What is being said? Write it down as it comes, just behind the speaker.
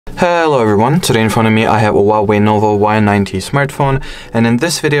Hello everyone, today in front of me I have a HUAWEI Nova Y90 smartphone, and in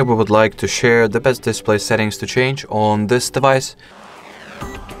this video we would like to share the best display settings to change on this device.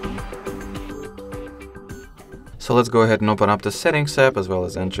 So let's go ahead and open up the settings app as well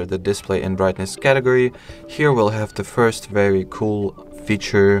as enter the display and brightness category. Here we'll have the first very cool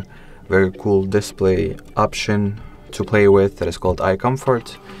feature, very cool display option to play with that is called Eye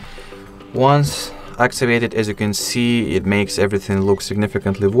Comfort. Once activated, as you can see, it makes everything look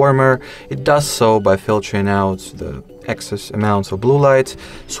significantly warmer. It does so by filtering out the excess amounts of blue light,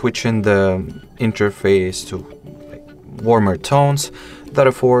 switching the interface to warmer tones,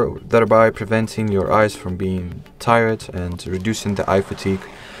 thereby preventing your eyes from being tired and reducing the eye fatigue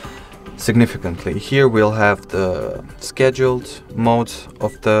significantly. Here we'll have the scheduled mode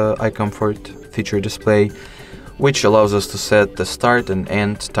of the Eye Comfort feature display, which allows us to set the start and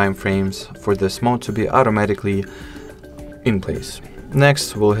end time frames for this mode to be automatically in place.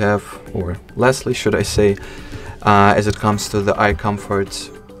 Next we'll have, or lastly should I say, as it comes to the Eye Comfort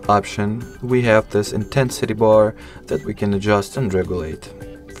option, we have this intensity bar that we can adjust and regulate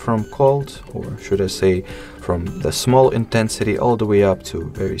from cold, or should I say from the small intensity all the way up to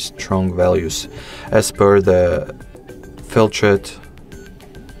very strong values as per the filtered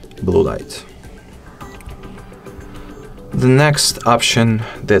blue light. The next option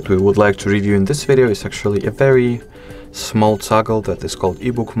that we would like to review in this video is actually a very small toggle that is called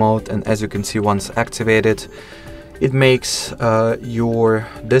ebook mode, and as you can see, once activated, it makes your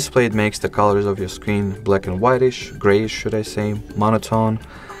display, it makes the colors of your screen black and whitish, grayish should I say, monotone,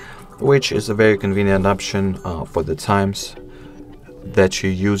 which is a very convenient option for the times that you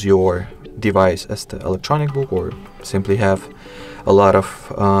use your device as the electronic book or simply have a lot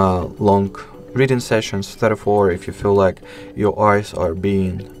of long reading sessions. Therefore, if you feel like your eyes are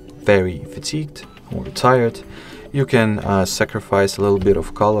being very fatigued or tired, you can sacrifice a little bit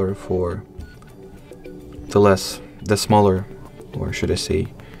of color for the smaller, or should I say,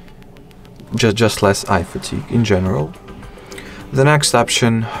 just less eye fatigue in general. The next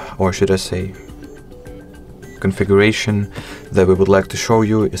option, or should I say configuration, that we would like to show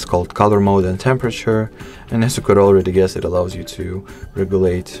you is called color mode and temperature, and as you could already guess, it allows you to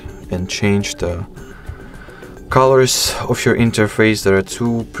regulate and change the colors of your interface. There are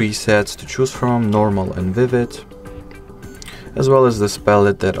two presets to choose from, normal and vivid, as well as this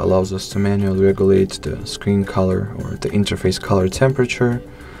palette that allows us to manually regulate the screen color or the interface color temperature.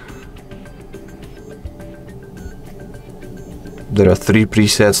 There are three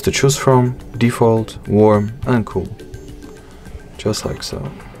presets to choose from: default, warm and cool, just like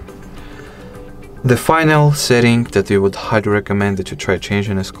so. The final setting that we would highly recommend that you try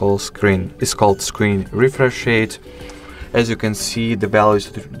changing is called screen refresh rate. As you can see, the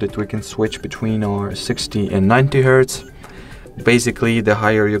values that we can switch between are 60 and 90 Hz. Basically, the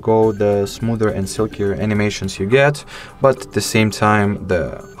higher you go, the smoother and silkier animations you get, but at the same time,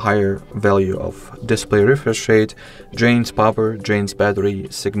 the higher value of display refresh rate drains power, drains battery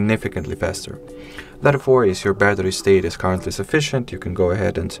significantly faster. Therefore, if your battery state is currently sufficient, you can go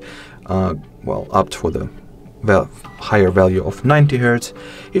ahead and opt for the higher value of 90 Hz.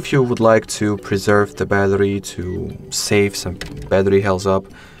 If you would like to preserve the battery, to save some battery health up,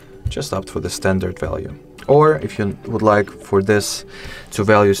 just opt for the standard value. Or if you would like for this two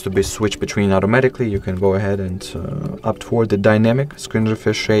values to be switched between automatically, you can go ahead and opt for the dynamic screen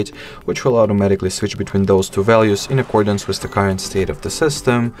refresh rate, which will automatically switch between those two values in accordance with the current state of the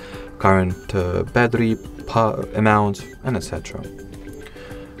system, current battery amount, and etc.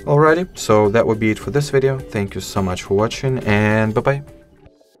 Alrighty, so that would be it for this video. Thank you so much for watching, and bye bye.